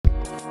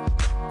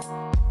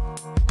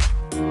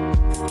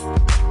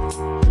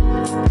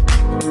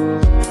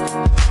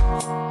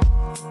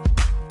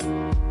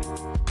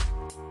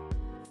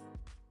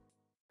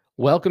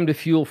Welcome to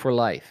Fuel for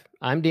Life.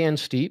 I'm Dan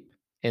Steep,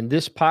 and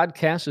this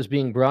podcast is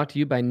being brought to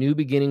you by New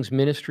Beginnings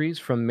Ministries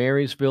from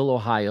Marysville,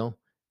 Ohio,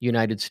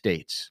 United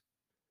States.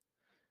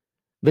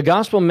 The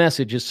gospel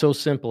message is so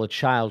simple a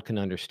child can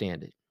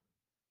understand it.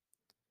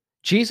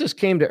 Jesus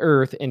came to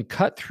earth and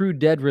cut through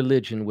dead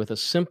religion with a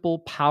simple,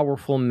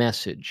 powerful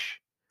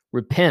message.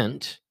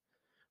 Repent,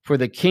 for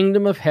the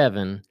kingdom of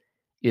heaven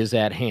is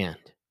at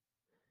hand.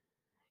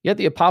 Yet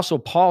the Apostle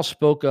Paul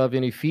spoke of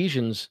in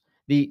Ephesians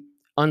the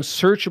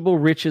unsearchable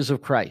riches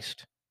of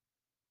Christ.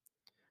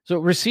 So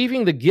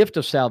receiving the gift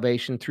of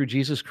salvation through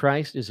Jesus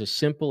Christ is as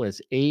simple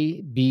as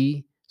A,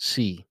 B,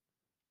 C.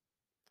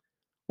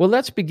 Well,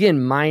 let's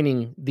begin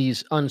mining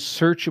these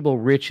unsearchable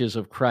riches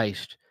of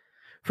Christ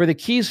for the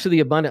keys to the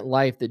abundant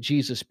life that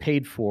Jesus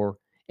paid for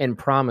and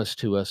promised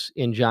to us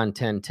in John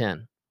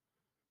 10:10.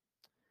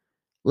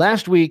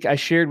 Last week, I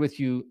shared with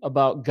you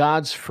about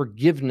God's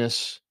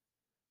forgiveness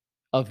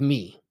of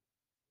me,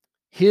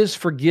 his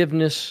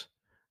forgiveness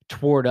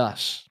toward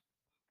us.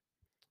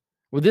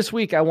 Well, this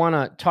week, I want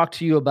to talk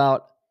to you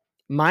about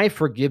my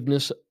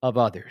forgiveness of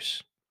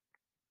others.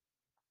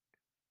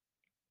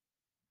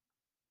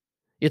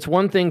 It's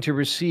one thing to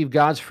receive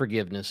God's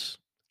forgiveness.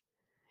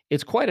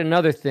 It's quite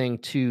another thing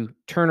to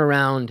turn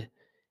around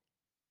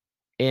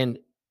and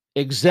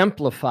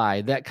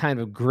exemplify that kind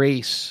of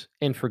grace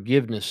and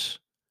forgiveness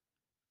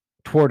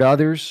toward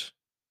others,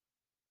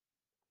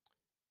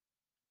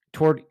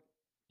 toward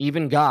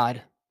even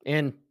God,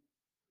 and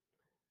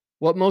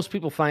what most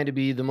people find to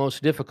be the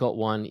most difficult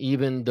one,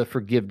 even the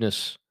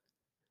forgiveness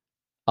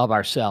of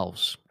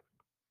ourselves.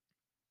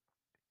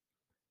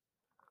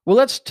 Well,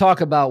 let's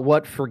talk about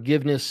what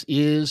forgiveness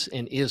is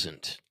and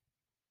isn't.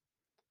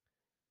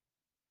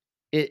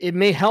 It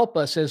may help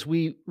us as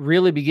we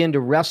really begin to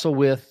wrestle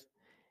with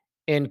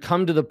and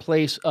come to the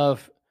place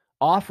of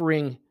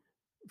offering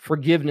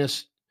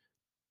forgiveness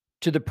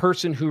to the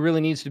person who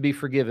really needs to be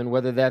forgiven,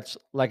 whether that's,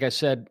 like I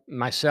said,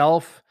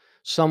 myself,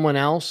 someone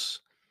else,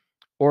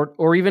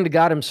 or even to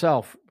God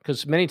himself,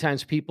 because many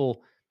times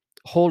people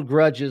hold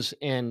grudges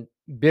and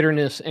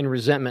bitterness and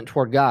resentment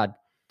toward God.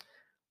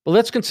 But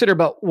let's consider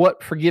about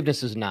what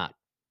forgiveness is not.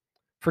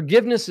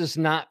 Forgiveness is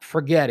not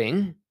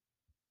forgetting.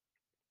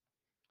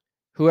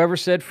 Whoever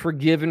said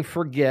forgive and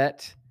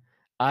forget,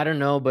 I don't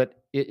know,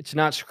 but it's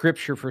not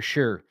scripture for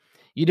sure.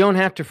 You don't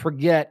have to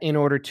forget in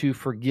order to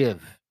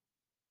forgive.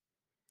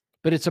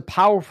 But it's a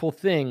powerful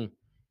thing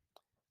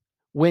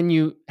when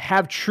you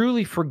have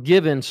truly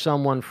forgiven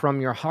someone from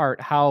your heart,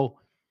 how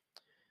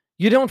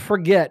you don't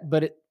forget,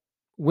 but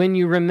when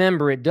you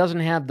remember, it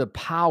doesn't have the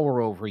power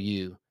over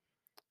you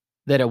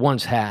that it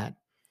once had.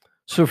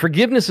 So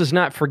forgiveness is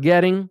not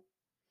forgetting.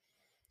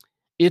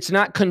 It's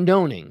not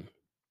condoning.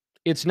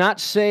 It's not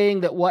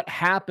saying that what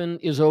happened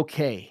is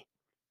okay.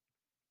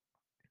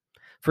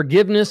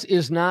 Forgiveness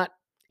is not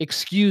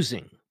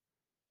excusing.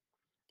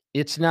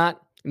 It's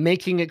not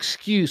making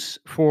excuse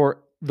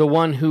for the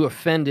one who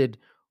offended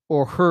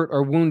or hurt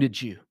or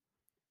wounded you.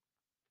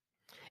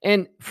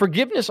 And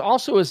forgiveness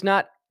also is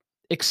not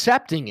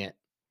accepting it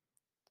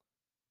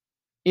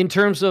in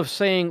terms of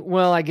saying,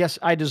 well, I guess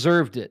I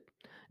deserved it.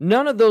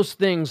 None of those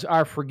things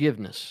are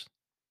forgiveness.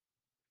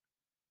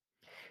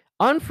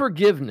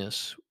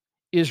 Unforgiveness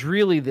is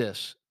really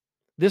this.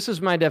 This is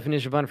my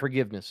definition of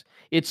unforgiveness.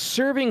 It's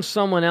serving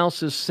someone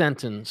else's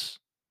sentence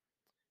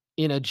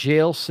in a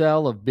jail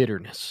cell of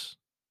bitterness.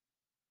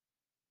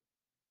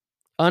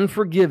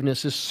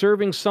 Unforgiveness is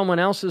serving someone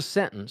else's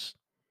sentence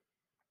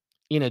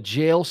in a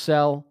jail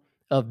cell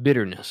of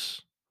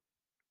bitterness.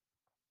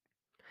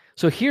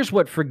 So here's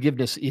what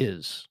forgiveness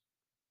is.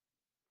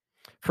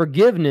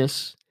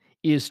 Forgiveness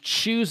is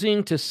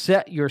choosing to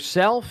set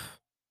yourself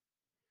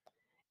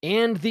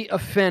and the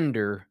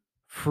offender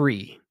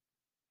free.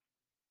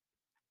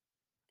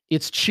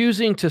 It's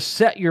choosing to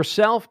set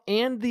yourself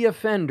and the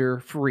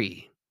offender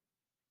free.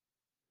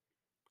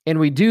 And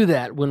we do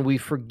that when we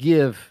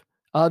forgive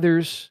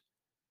others,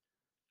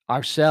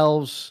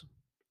 ourselves,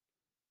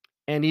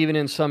 and even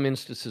in some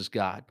instances,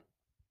 God.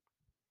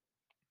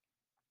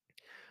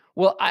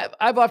 Well,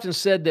 I've often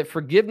said that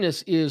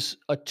forgiveness is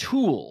a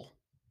tool.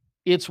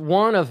 It's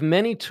one of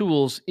many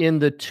tools in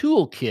the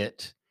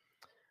toolkit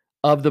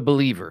of the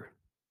believer.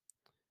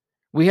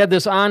 We have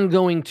this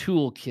ongoing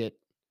toolkit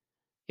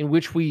in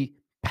which we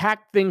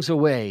pack things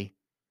away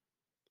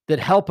that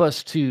help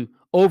us to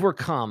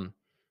overcome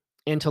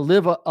and to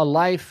live a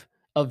life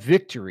of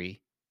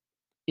victory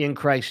in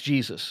Christ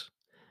Jesus.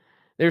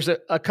 There's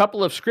a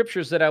couple of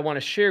scriptures that I want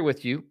to share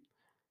with you.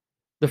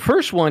 The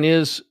first one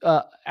is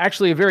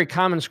actually a very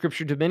common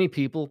scripture to many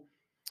people.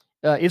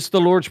 It's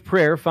the Lord's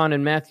Prayer found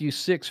in Matthew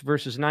 6,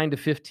 verses 9 to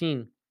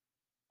 15.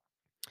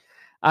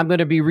 I'm going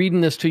to be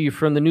reading this to you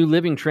from the New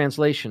Living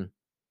Translation.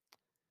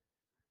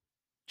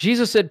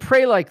 Jesus said,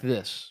 pray like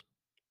this.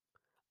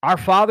 Our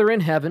Father in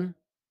heaven,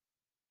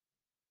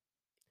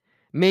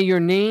 may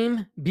your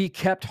name be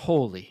kept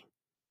holy.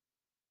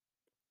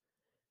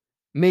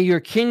 May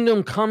your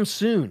kingdom come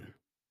soon.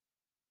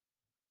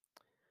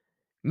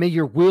 May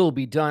your will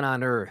be done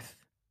on earth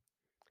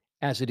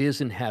as it is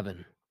in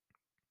heaven.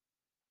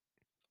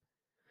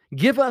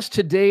 Give us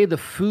today the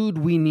food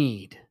we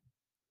need.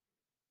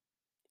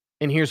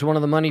 And here's one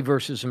of the money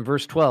verses in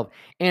verse 12.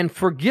 And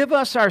forgive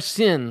us our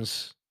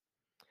sins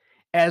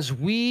as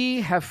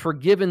we have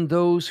forgiven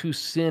those who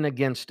sin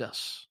against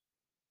us.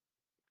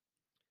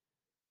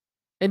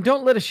 And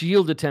don't let us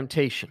yield to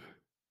temptation,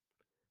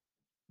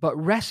 but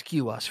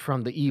rescue us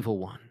from the evil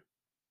one.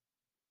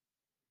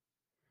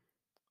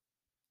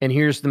 And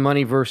here's the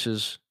money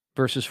verses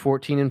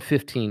 14 and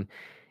 15.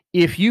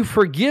 If you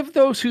forgive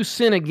those who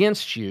sin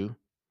against you,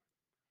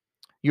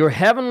 your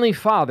heavenly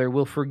Father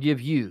will forgive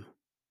you.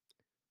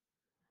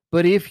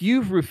 But if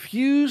you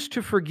refuse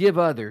to forgive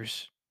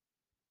others,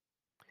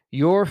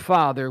 your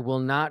Father will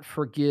not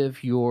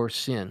forgive your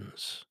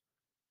sins.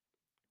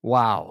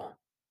 Wow.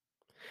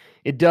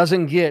 It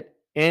doesn't get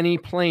any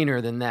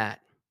plainer than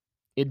that.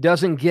 It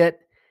doesn't get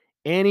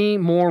any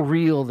more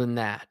real than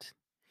that.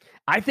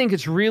 I think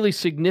it's really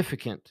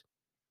significant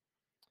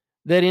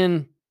that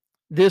in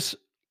this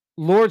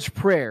Lord's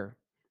Prayer,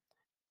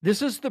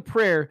 this is the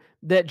prayer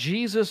that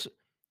Jesus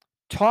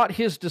taught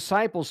his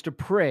disciples to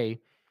pray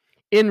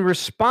in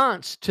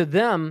response to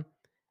them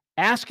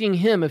asking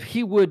him if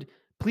he would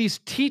please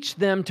teach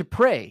them to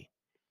pray.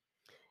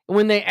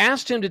 When they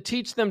asked him to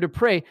teach them to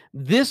pray,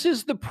 this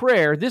is the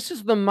prayer, this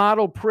is the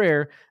model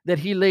prayer that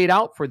he laid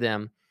out for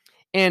them.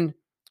 And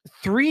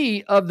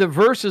 3 of the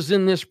verses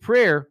in this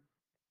prayer,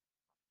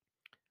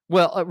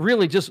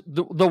 really just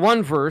the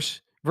one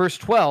verse, verse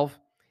 12,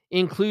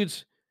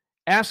 includes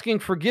asking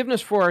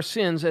forgiveness for our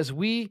sins as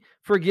we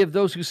forgive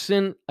those who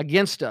sin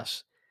against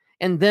us.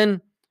 And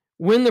then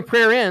when the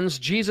prayer ends,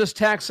 Jesus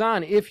tacks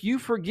on, if you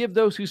forgive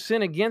those who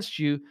sin against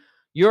you,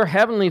 your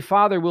heavenly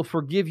Father will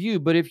forgive you.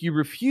 But if you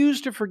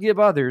refuse to forgive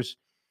others,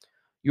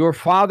 your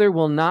Father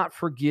will not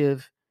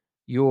forgive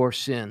your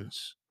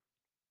sins.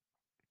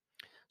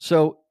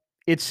 So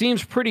it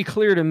seems pretty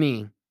clear to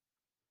me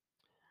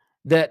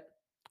that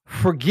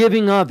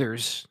forgiving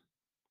others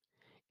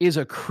is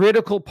a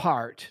critical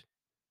part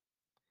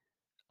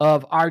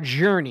of our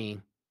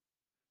journey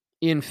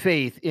in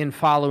faith in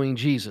following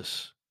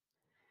Jesus.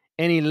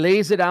 And he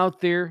lays it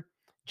out there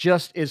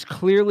just as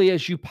clearly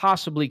as you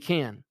possibly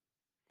can.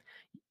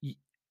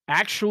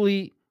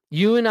 Actually,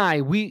 you and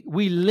I, we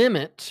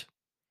limit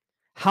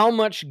how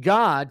much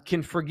God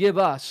can forgive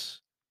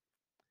us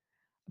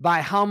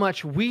by how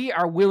much we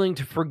are willing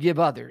to forgive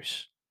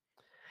others.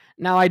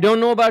 Now, I don't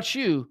know about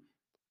you,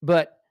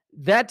 but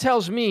that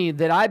tells me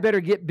that I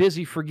better get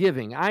busy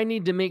forgiving. I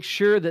need to make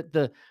sure that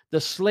the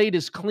slate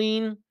is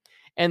clean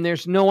and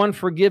there's no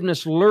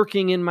unforgiveness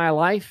lurking in my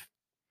life,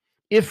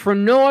 if for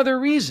no other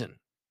reason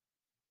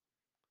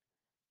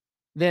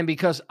than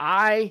because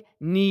I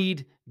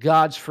need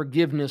God's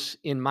forgiveness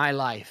in my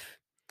life.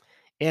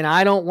 And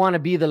I don't want to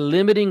be the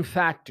limiting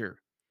factor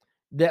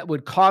that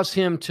would cause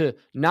him to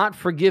not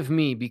forgive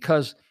me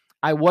because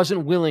I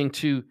wasn't willing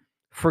to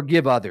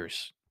forgive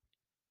others.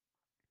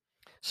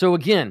 So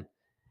again,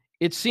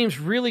 it seems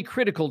really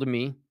critical to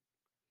me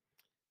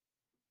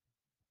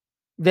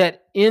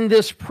that in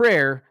this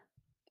prayer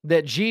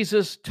that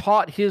Jesus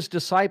taught his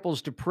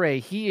disciples to pray,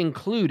 he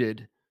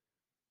included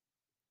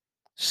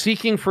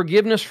seeking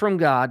forgiveness from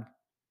God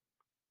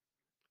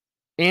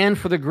and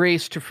for the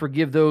grace to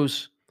forgive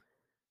those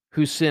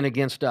who sin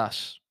against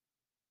us.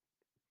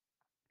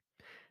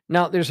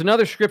 Now, there's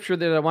another scripture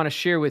that I want to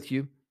share with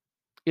you.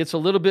 It's a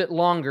little bit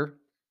longer,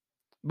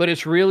 but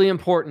it's really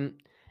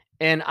important.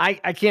 And I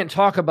can't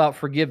talk about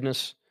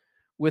forgiveness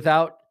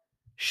without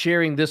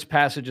sharing this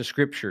passage of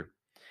scripture.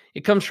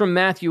 It comes from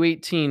Matthew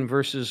 18,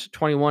 verses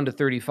 21 to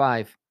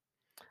 35.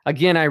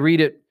 Again, I read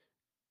it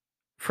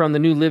from the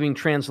New Living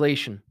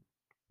Translation.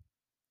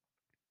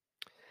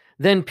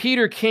 Then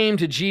Peter came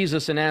to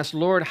Jesus and asked,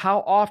 Lord, how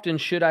often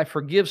should I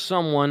forgive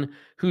someone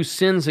who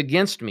sins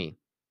against me?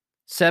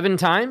 7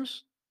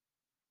 times?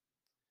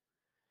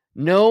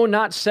 No,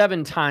 not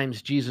 7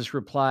 times, Jesus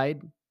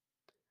replied,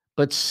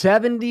 but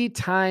 70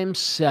 times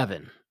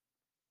 7.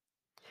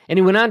 And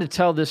he went on to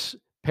tell this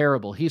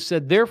parable. He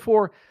said,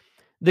 therefore,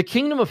 the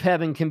kingdom of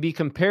heaven can be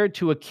compared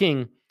to a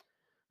king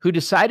who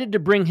decided to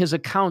bring his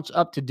accounts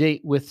up to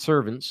date with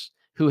servants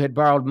who had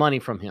borrowed money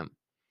from him.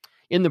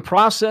 In the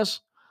process,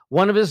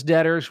 one of his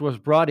debtors was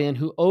brought in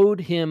who owed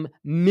him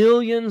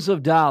millions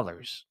of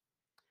dollars.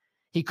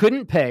 He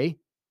couldn't pay,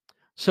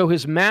 so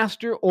his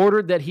master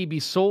ordered that he be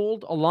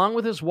sold along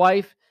with his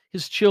wife,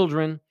 his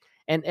children,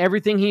 and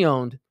everything he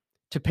owned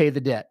to pay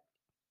the debt.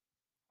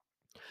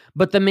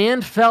 But the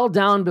man fell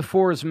down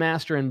before his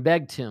master and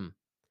begged him,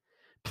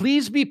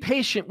 please be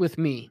patient with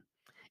me,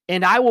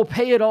 and I will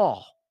pay it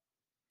all.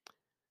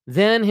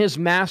 Then his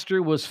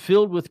master was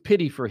filled with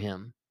pity for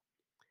him,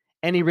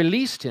 and he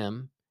released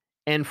him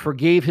and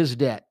forgave his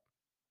debt.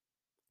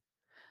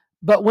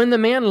 But when the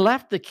man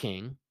left the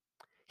king,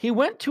 he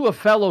went to a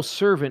fellow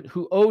servant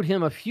who owed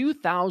him a few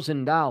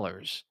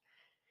 $1,000s.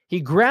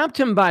 He grabbed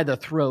him by the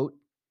throat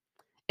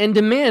and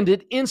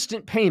demanded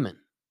instant payment.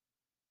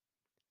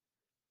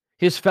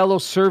 His fellow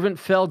servant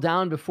fell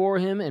down before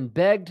him and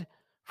begged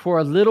for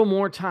a little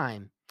more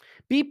time.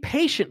 Be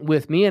patient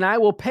with me and I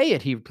will pay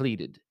it, he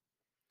pleaded.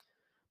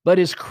 But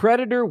his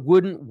creditor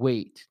wouldn't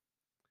wait.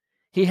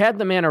 He had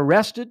the man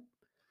arrested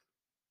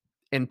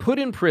and put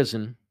in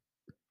prison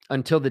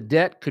until the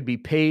debt could be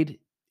paid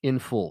in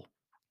full.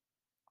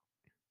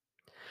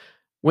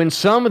 When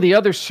some of the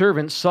other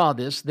servants saw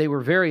this, they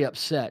were very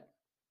upset.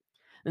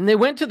 And they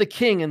went to the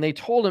king and they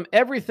told him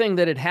everything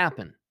that had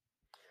happened.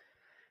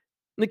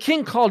 The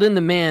king called in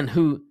the man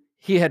who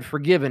he had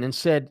forgiven and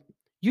said,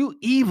 "You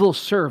evil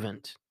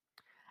servant,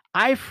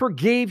 I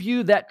forgave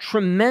you that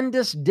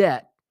tremendous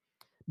debt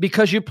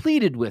because you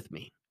pleaded with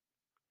me.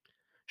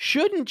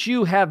 Shouldn't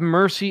you have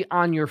mercy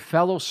on your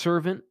fellow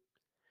servant,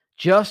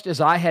 just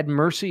as I had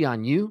mercy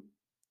on you?"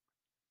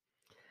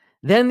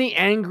 Then the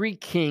angry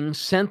king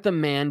sent the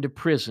man to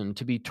prison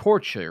to be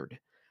tortured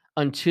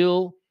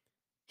until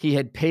he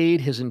had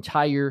paid his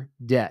entire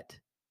debt.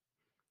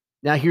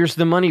 Now here's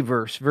the money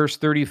verse, verse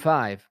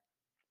 35.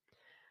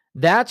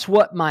 That's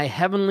what my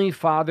heavenly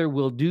Father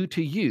will do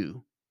to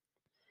you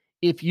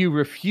if you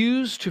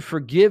refuse to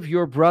forgive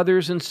your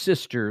brothers and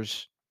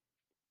sisters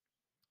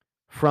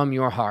from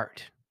your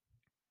heart.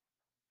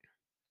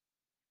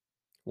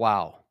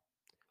 Wow,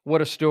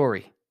 what a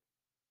story.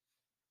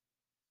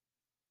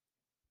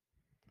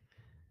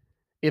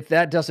 If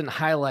that doesn't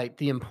highlight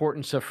the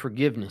importance of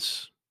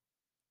forgiveness,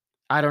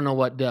 I don't know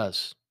what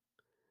does.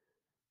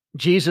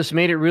 Jesus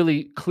made it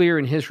really clear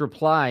in his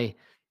reply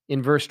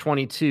in verse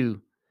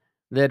 22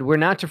 that we're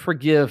not to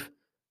forgive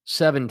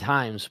 7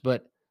 times,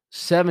 but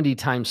 70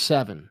 times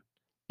 7.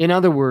 In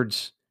other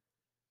words,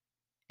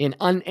 an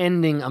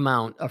unending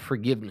amount of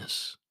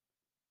forgiveness,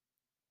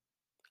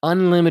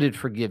 unlimited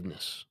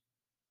forgiveness.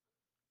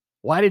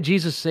 Why did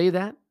Jesus say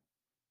that?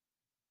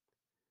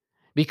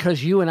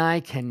 Because you and I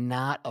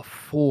cannot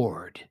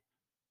afford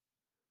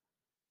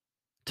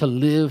to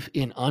live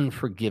in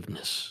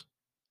unforgiveness.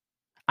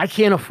 I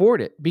can't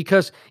afford it,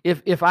 because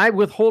if I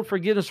withhold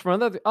forgiveness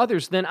from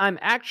others, then I'm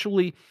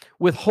actually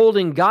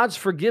withholding God's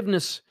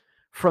forgiveness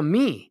from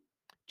me,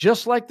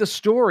 just like the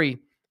story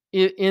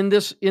in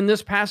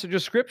this passage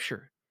of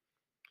Scripture.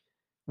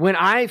 When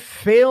I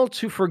fail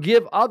to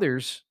forgive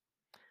others,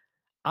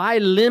 I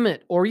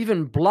limit or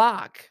even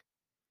block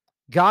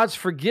God's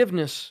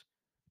forgiveness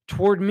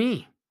toward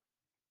me.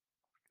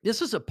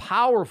 This is a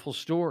powerful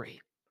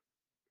story,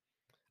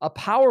 a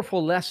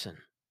powerful lesson.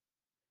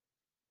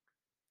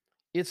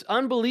 It's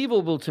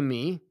unbelievable to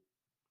me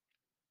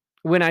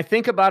when I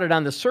think about it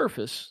on the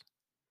surface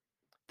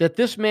that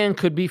this man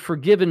could be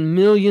forgiven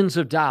millions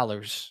of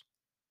dollars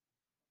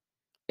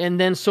and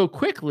then so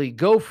quickly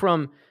go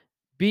from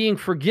being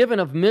forgiven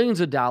of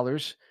millions of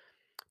dollars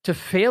to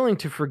failing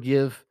to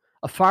forgive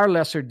a far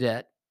lesser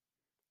debt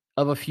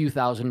of a few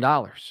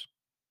 $1,000s.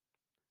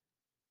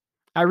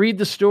 I read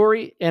the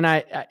story and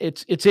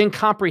it's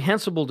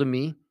incomprehensible to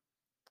me.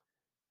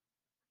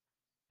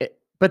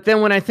 But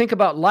then when I think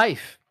about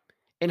life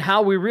and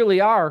how we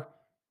really are,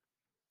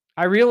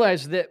 I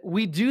realize that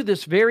we do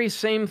this very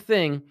same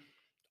thing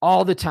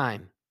all the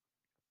time.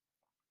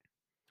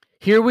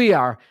 Here we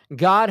are.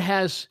 God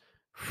has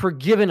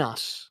forgiven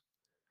us.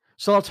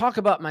 So I'll talk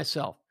about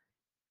myself.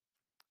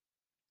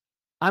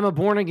 I'm a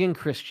born-again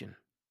Christian.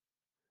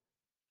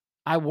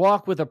 I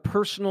walk with a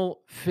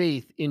personal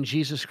faith in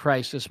Jesus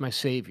Christ as my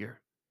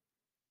Savior.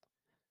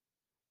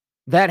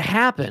 That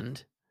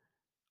happened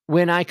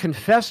when I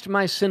confessed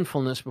my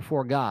sinfulness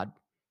before God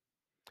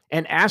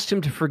and asked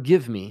Him to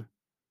forgive me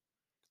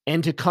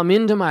and to come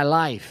into my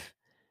life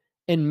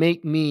and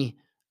make me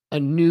a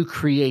new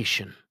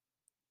creation.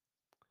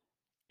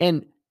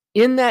 And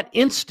in that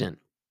instant,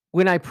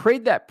 when I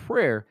prayed that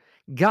prayer,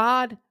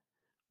 God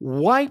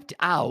wiped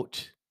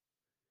out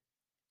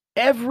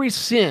every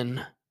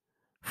sin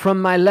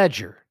from my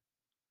ledger.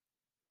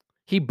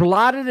 He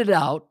blotted it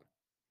out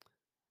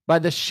by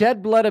the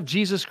shed blood of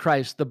Jesus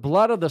Christ, the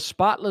blood of the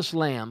spotless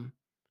Lamb.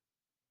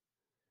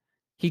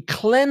 He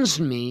cleansed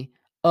me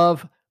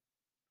of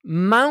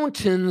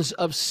mountains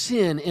of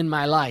sin in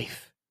my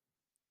life.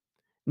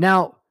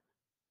 Now,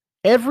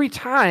 every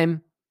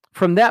time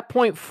from that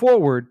point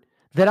forward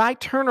that I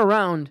turn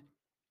around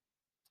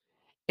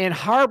and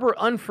harbor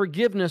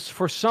unforgiveness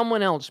for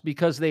someone else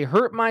because they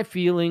hurt my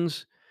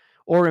feelings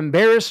or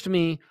embarrassed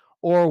me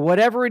or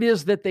whatever it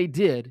is that they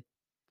did,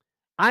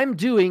 I'm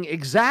doing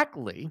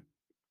exactly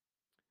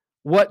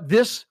what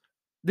this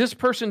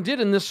person did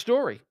in this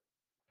story.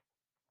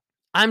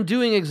 I'm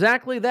doing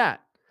exactly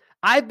that.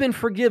 I've been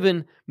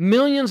forgiven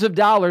millions of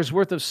dollars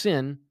worth of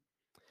sin,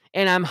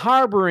 and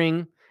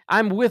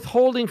I'm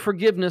withholding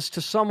forgiveness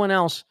to someone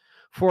else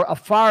for a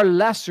far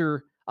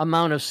lesser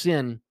amount of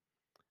sin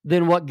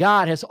than what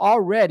God has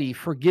already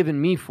forgiven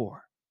me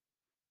for.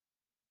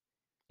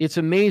 It's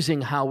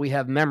amazing how we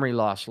have memory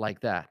loss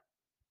like that.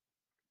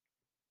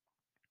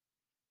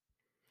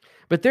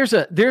 But there's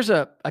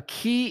a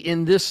key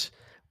in this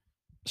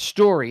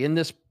story, in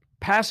this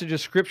passage of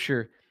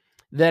Scripture,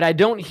 that I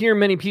don't hear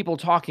many people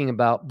talking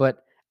about,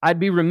 but I'd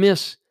be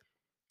remiss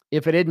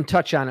if I didn't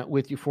touch on it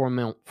with you for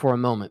a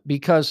moment,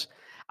 because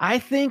I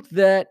think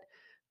that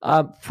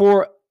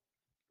for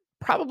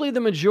probably the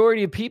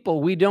majority of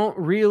people, we don't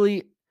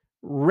really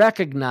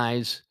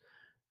recognize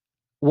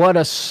what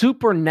a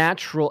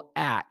supernatural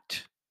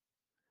act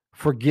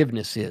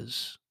forgiveness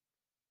is.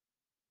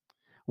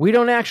 We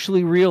don't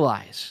actually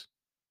realize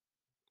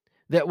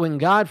that when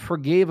God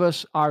forgave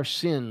us our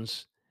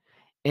sins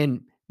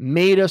and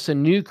made us a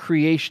new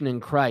creation in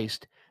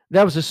Christ,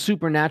 that was a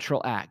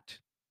supernatural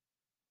act.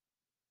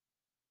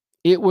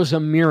 It was a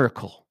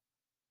miracle.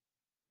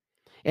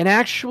 And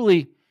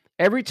actually,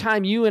 every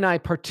time you and I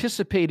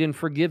participate in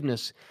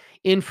forgiveness,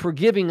 in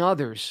forgiving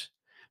others,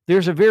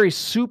 there's a very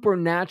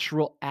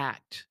supernatural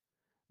act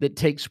that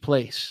takes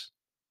place.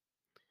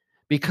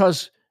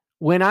 Because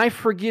when I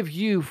forgive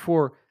you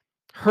for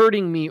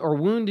hurting me or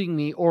wounding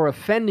me or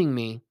offending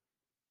me,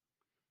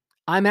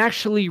 I'm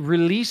actually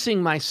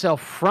releasing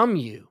myself from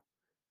you.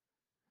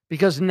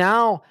 Because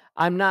now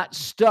I'm not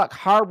stuck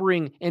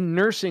harboring and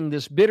nursing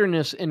this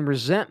bitterness and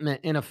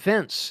resentment and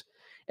offense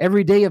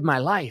every day of my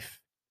life.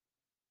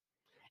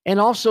 And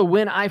also,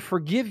 when I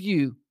forgive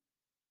you,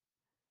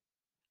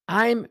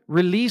 I'm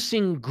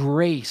releasing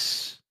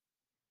grace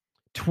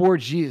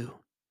towards you.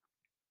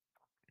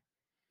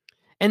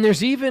 And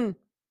there's even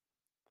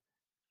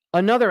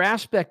another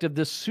aspect of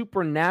this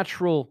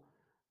supernatural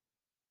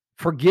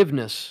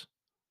forgiveness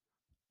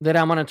that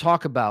I'm going to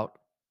talk about.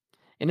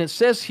 And it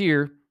says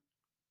here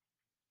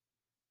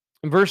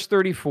in verse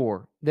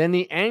 34, then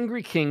the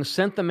angry king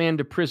sent the man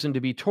to prison to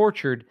be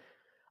tortured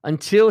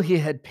until he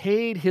had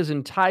paid his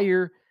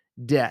entire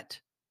debt.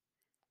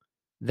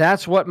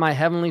 That's what my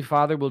heavenly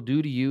Father will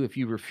do to you if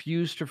you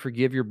refuse to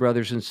forgive your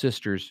brothers and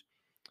sisters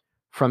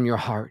from your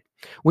heart.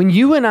 When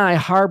you and I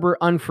harbor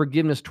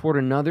unforgiveness toward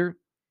another,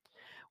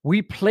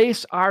 we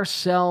place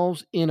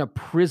ourselves in a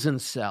prison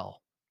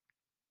cell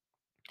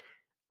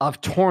of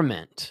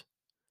torment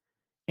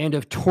and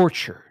of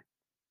torture.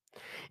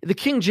 The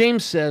King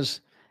James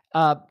says,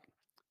 the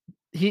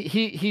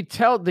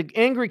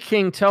angry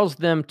king tells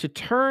them to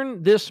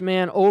turn this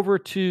man over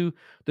to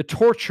the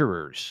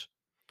torturers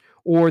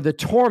or the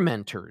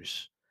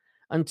tormentors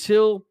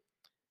until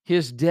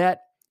his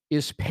debt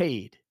is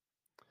paid.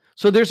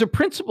 So there's a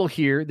principle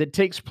here that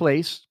takes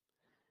place,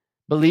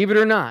 believe it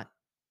or not.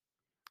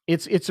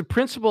 It's a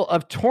principle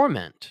of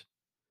torment.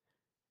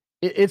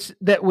 It's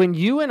that when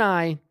you and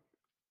I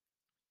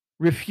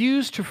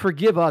refuse to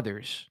forgive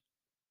others,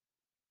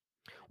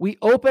 we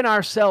open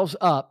ourselves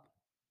up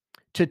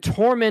to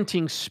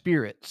tormenting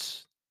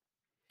spirits.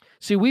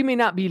 See, we may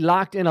not be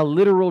locked in a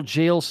literal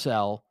jail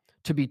cell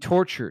to be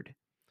tortured,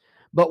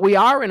 but we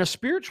are in a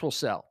spiritual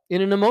cell,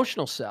 in an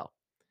emotional cell,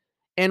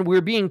 and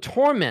we're being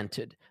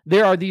tormented.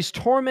 There are these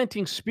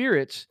tormenting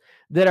spirits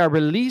that are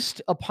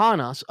released upon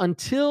us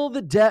until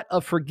the debt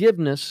of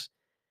forgiveness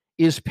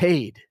is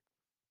paid.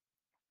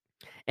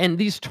 And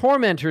these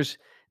tormentors,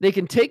 they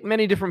can take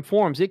many different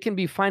forms. It can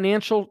be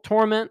financial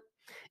torment.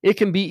 It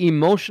can be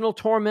emotional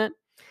torment.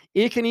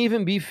 It can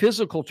even be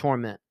physical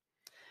torment.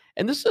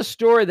 And this is a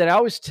story that I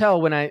always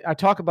tell when I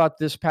talk about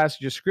this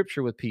passage of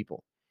scripture with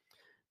people.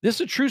 This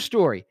is a true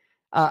story.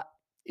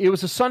 It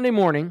was a Sunday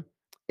morning,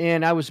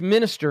 and I was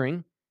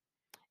ministering.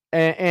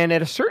 And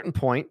at a certain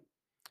point,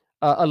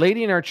 a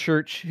lady in our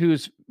church who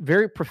is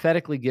very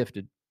prophetically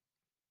gifted,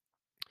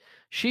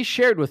 she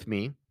shared with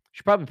me,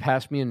 she probably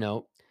passed me a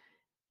note,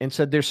 and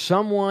said, there's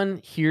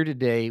someone here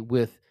today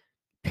with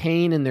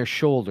pain in their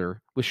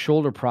shoulder, with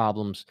shoulder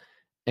problems,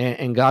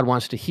 and God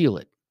wants to heal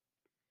it.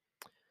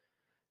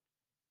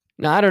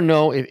 Now, I don't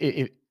know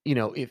if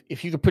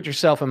you could put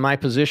yourself in my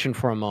position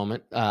for a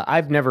moment.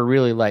 I've never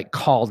really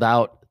called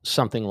out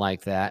something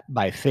like that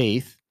by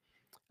faith.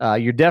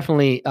 You're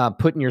definitely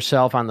putting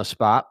yourself on the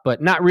spot,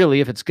 but not really.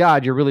 If it's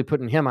God, you're really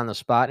putting him on the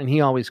spot, and he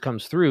always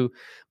comes through.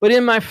 But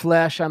in my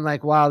flesh, I'm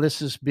like, wow,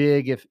 this is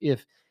big.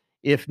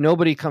 If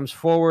nobody comes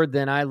forward,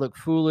 then I look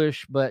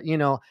foolish. But,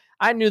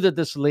 I knew that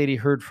this lady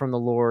heard from the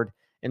Lord.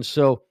 And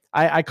so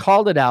I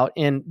called it out.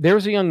 And there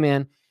was a young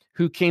man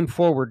who came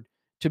forward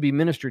to be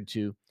ministered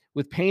to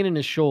with pain in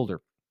his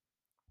shoulder.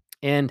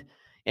 And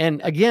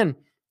again,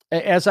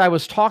 as I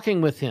was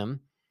talking with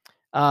him,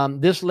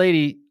 this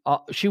lady,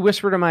 she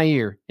whispered in my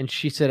ear and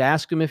she said,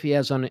 ask him if he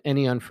has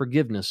any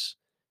unforgiveness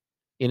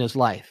in his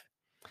life.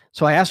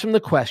 So I asked him the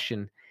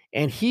question,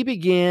 and he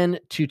began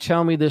to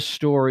tell me this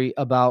story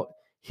about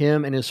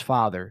him and his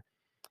father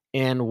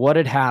and what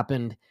had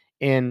happened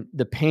and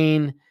the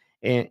pain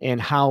and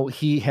how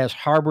he has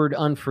harbored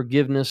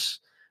unforgiveness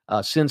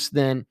since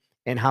then,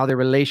 and how their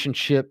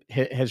relationship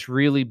has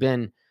really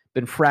been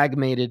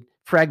fragmented.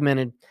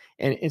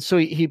 And so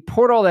he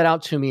poured all that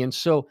out to me. And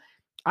so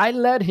I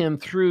led him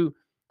through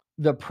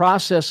the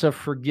process of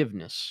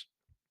forgiveness.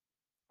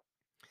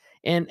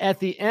 And at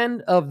the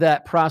end of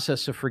that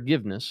process of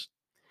forgiveness,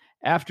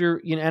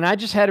 after, and I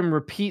just had him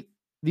repeat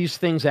these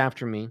things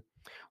after me.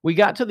 We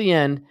got to the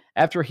end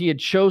after he had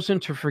chosen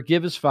to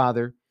forgive his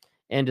father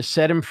and to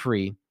set him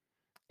free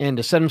and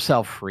to set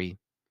himself free.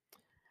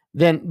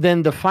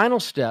 Then the final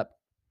step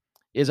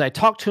is I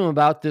talked to him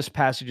about this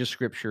passage of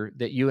scripture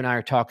that you and I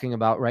are talking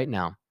about right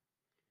now.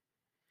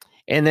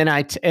 And then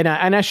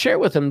I share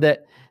with him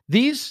that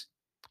these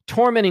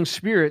tormenting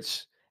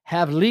spirits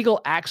have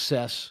legal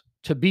access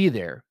to be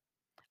there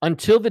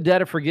until the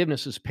debt of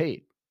forgiveness is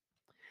paid.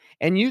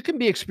 And you can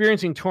be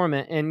experiencing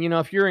torment. And,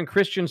 if you're in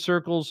Christian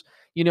circles,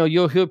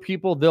 you'll hear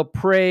people, they'll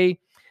pray,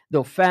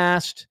 they'll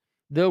fast,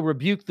 they'll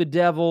rebuke the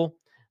devil,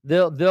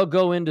 they'll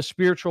go into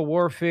spiritual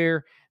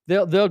warfare,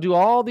 they'll do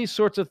all these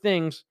sorts of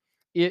things.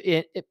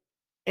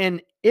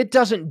 And it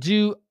doesn't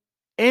do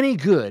any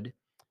good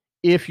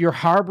if you're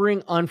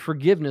harboring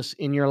unforgiveness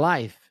in your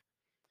life,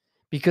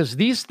 because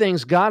these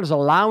things God is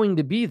allowing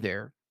to be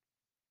there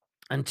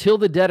until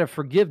the debt of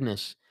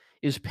forgiveness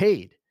is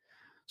paid.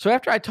 So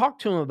after I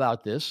talked to him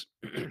about this,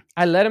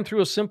 I led him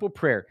through a simple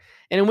prayer,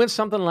 and it went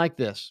something like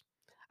this.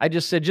 I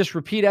just said, just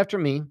repeat after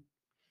me.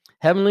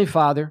 Heavenly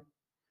Father,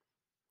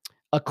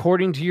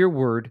 according to your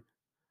word,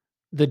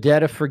 the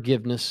debt of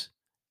forgiveness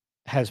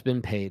has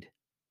been paid.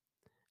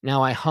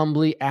 Now I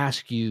humbly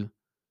ask you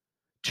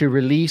to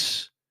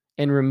release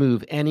and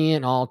remove any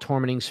and all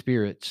tormenting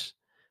spirits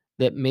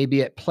that may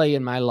be at play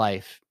in my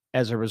life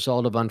as a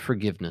result of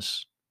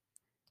unforgiveness.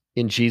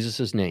 In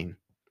Jesus' name,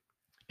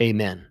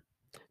 amen.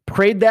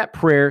 Prayed that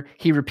prayer.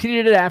 He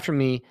repeated it after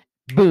me.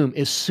 Boom.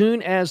 As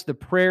soon as the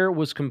prayer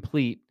was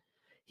complete,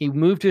 he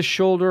moved his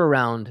shoulder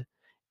around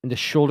and the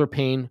shoulder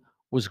pain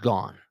was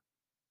gone.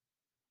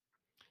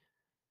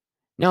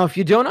 Now, if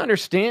you don't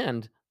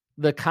understand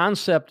the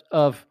concept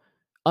of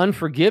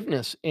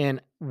unforgiveness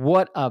and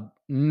what a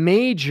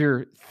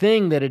major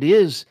thing that it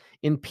is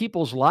in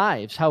people's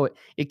lives, how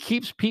it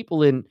keeps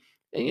people in,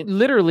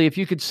 literally, if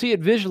you could see it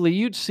visually,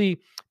 you'd see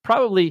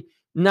probably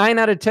 9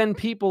 out of 10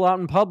 people out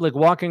in public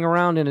walking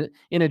around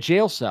in a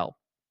jail cell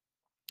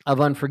of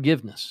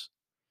unforgiveness.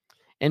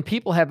 And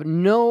people have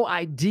no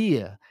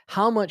idea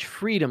how much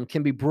freedom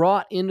can be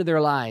brought into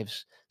their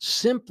lives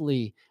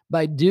simply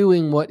by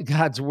doing what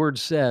God's word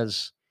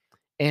says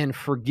and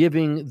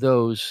forgiving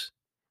those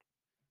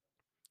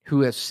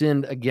who have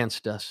sinned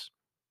against us.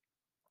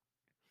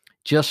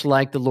 Just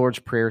like the Lord's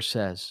Prayer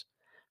says,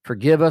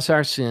 forgive us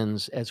our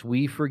sins as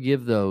we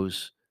forgive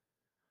those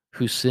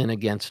who sin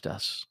against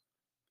us.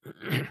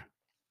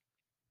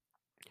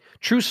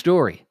 True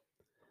story.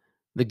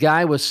 The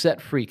guy was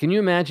set free. Can you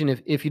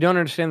imagine if you don't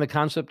understand the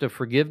concept of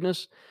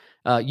forgiveness,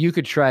 you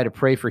could try to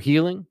pray for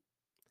healing.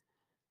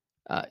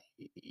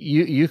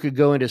 You could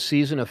go into a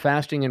season of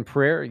fasting and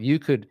prayer. You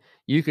could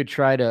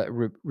try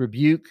to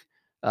rebuke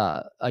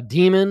a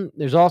demon.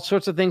 There's all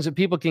sorts of things that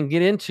people can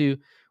get into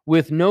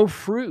with no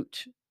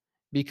fruit,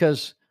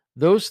 because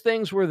those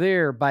things were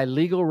there by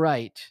legal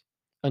right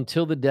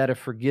until the debt of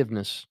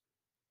forgiveness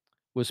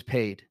was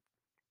paid.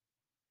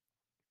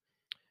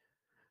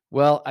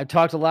 Well, I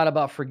talked a lot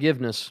about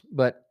forgiveness,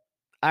 but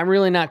I'm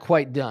really not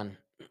quite done.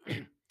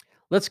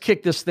 Let's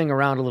kick this thing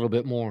around a little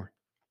bit more.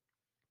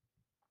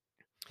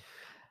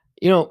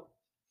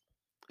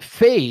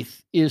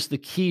 Faith is the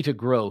key to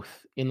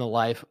growth in the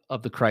life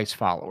of the Christ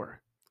follower.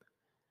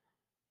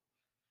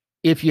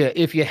 If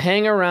you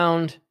hang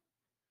around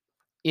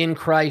in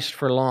Christ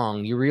for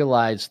long, you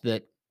realize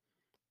that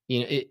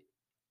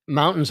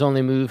mountains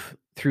only move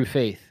through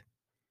faith,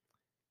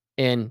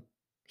 and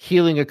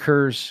healing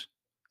occurs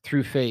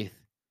through faith,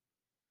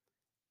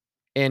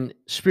 and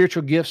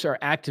spiritual gifts are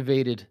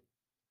activated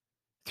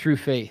through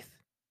faith,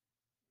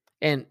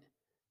 and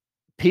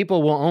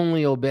people will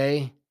only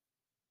obey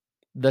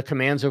the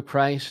commands of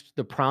Christ,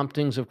 the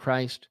promptings of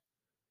Christ,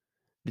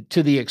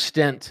 to the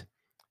extent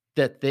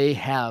that they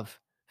have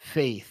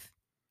faith.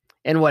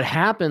 And what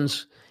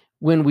happens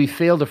when we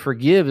fail to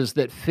forgive is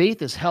that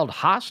faith is held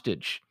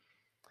hostage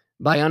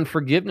by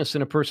unforgiveness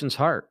in a person's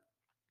heart.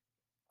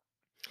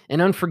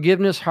 And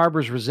unforgiveness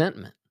harbors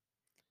resentment.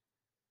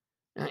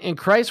 And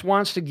Christ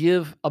wants to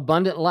give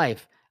abundant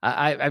life.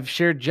 I've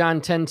shared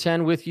John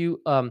 10:10 with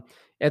you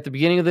at the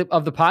beginning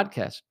of the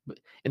podcast.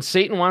 And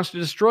Satan wants to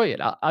destroy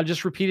it. I'll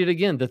just repeat it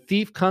again. The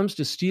thief comes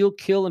to steal,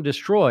 kill, and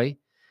destroy.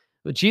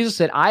 But Jesus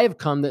said, I have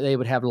come that they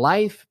would have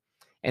life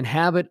and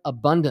have it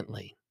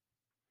abundantly.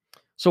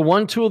 So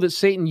one tool that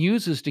Satan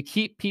uses to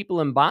keep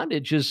people in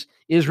bondage is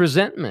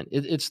resentment.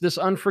 It's this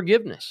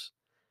unforgiveness.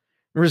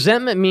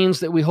 Resentment means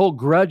that we hold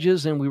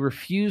grudges and we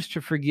refuse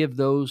to forgive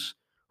those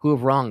who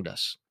have wronged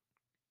us.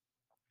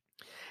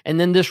 And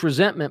then this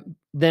resentment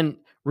then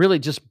really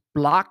just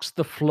blocks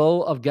the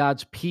flow of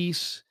God's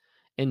peace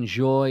and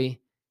joy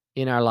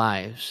in our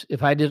lives.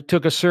 If I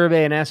took a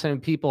survey and asked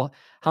people,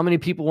 how many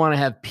people want to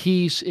have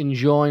peace and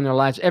joy in their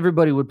lives,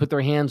 everybody would put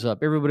their hands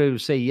up. Everybody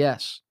would say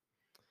yes.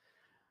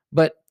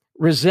 But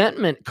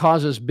resentment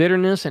causes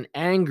bitterness and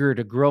anger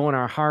to grow in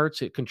our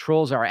hearts. It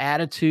controls our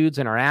attitudes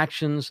and our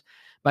actions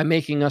by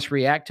making us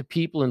react to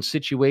people and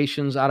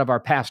situations out of our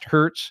past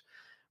hurts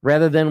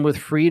rather than with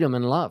freedom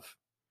and love.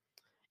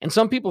 And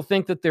some people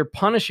think that they're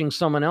punishing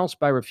someone else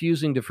by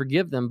refusing to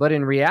forgive them. But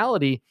in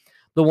reality,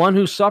 the one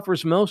who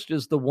suffers most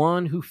is the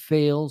one who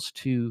fails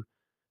to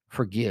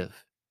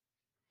forgive.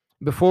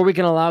 Before we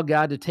can allow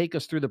God to take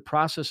us through the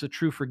process of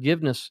true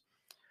forgiveness,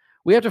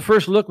 we have to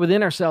first look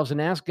within ourselves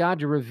and ask God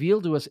to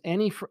reveal to us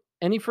any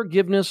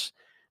forgiveness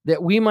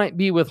that we might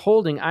be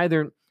withholding,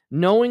 either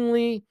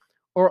knowingly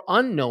or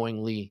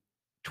unknowingly,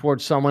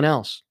 towards someone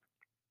else.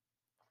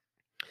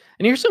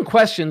 And here's some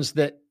questions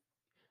that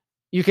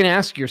you can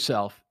ask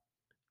yourself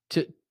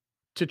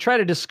to try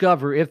to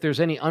discover if there's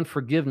any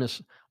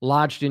unforgiveness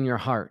lodged in your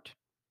heart.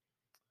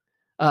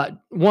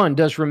 One,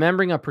 does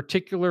remembering a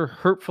particular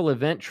hurtful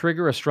event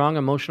trigger a strong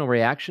emotional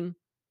reaction?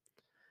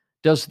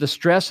 Does the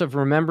stress of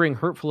remembering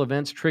hurtful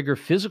events trigger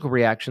physical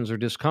reactions or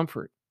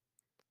discomfort?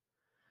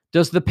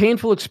 Does the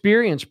painful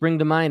experience bring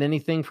to mind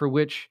anything for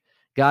which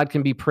God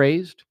can be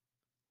praised?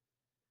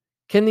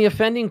 Can the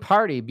offending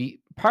party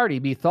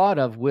be thought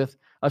of with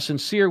a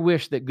sincere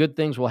wish that good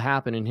things will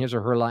happen in his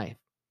or her life?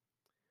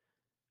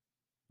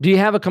 Do you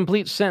have a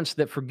complete sense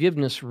that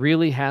forgiveness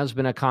really has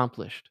been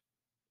accomplished?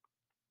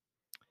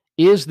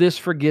 Is this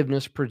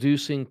forgiveness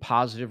producing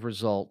positive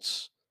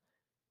results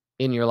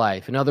in your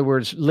life? In other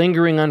words,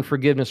 lingering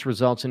unforgiveness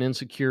results in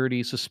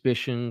insecurity,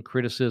 suspicion,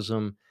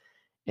 criticism,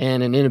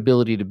 and an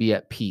inability to be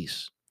at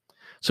peace.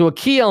 So a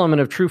key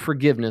element of true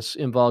forgiveness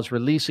involves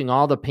releasing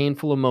all the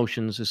painful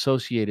emotions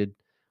associated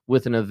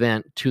with an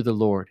event to the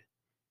Lord.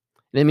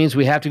 And it means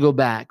we have to go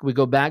back. We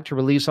go back to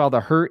release all the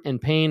hurt and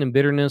pain and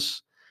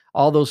bitterness,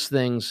 all those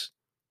things,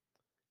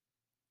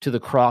 to the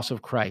cross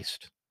of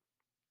Christ.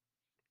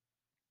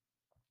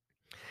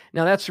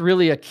 Now, that's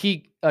really a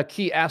key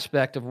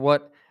aspect of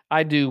what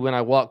I do when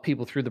I walk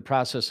people through the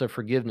process of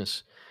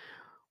forgiveness.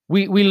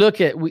 We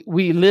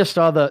list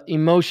all the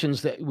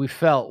emotions that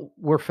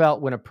were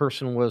felt when a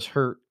person was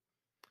hurt.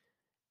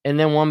 And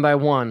then one by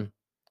one,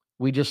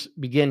 we just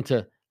begin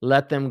to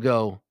let them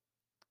go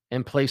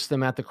and place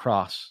them at the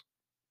cross.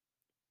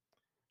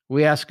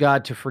 We ask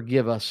God to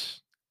forgive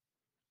us.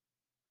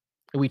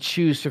 We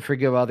choose to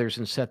forgive others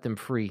and set them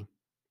free.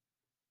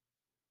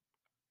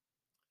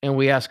 And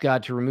we ask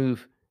God to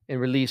remove and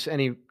release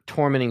any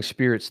tormenting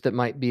spirits that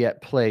might be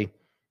at play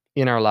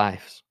in our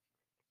lives.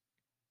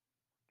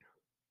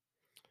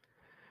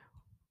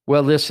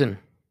 Well, listen,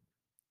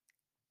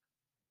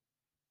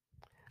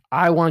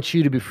 I want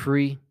you to be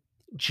free.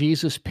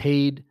 Jesus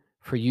paid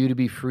for you to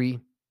be free.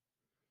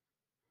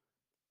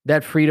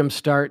 That freedom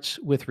starts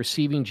with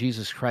receiving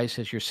Jesus Christ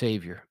as your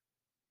Savior.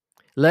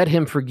 Let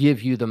him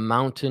forgive you the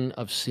mountain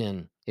of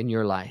sin in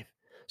your life.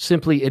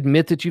 Simply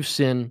admit that you've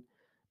sinned,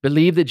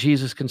 believe that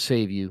Jesus can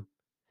save you,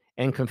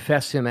 and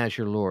confess him as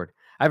your Lord.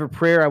 I have a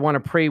prayer I want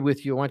to pray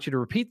with you. I want you to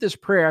repeat this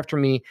prayer after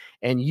me,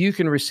 and you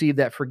can receive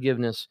that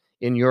forgiveness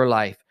in your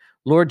life.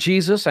 Lord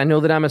Jesus, I know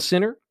that I'm a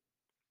sinner.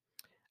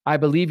 I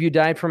believe you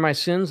died for my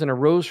sins and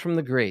arose from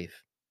the grave.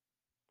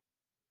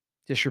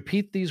 Just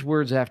repeat these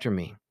words after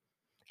me.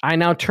 I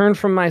now turn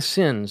from my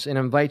sins and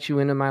invite you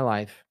into my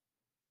life.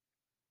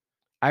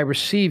 I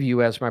receive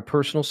you as my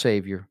personal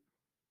Savior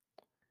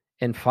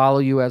and follow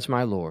you as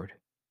my Lord.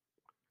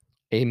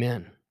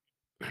 Amen.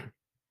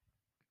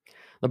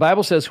 The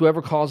Bible says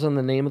whoever calls on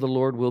the name of the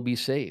Lord will be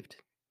saved.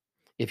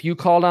 If you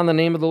called on the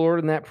name of the Lord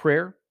in that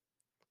prayer,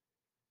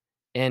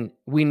 and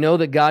we know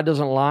that God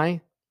doesn't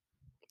lie,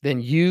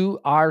 then you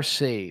are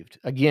saved.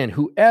 Again,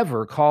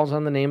 whoever calls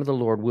on the name of the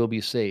Lord will be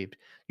saved.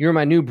 You're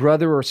my new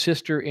brother or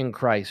sister in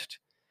Christ,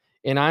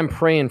 and I'm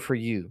praying for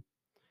you.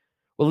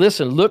 Well,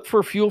 listen, look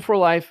for Fuel for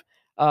Life,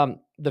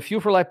 the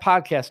Fuel for Life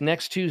podcast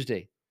next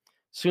Tuesday.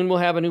 Soon we'll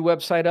have a new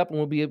website up, and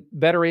we'll be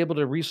better able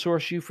to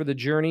resource you for the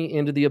journey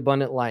into the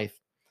abundant life.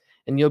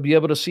 And you'll be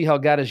able to see how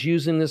God is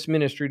using this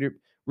ministry to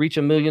reach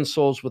 1 million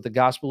souls with the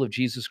gospel of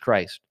Jesus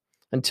Christ.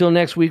 Until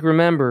next week,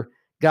 remember,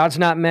 God's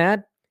not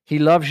mad. He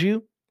loves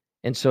you,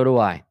 and so do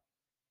I.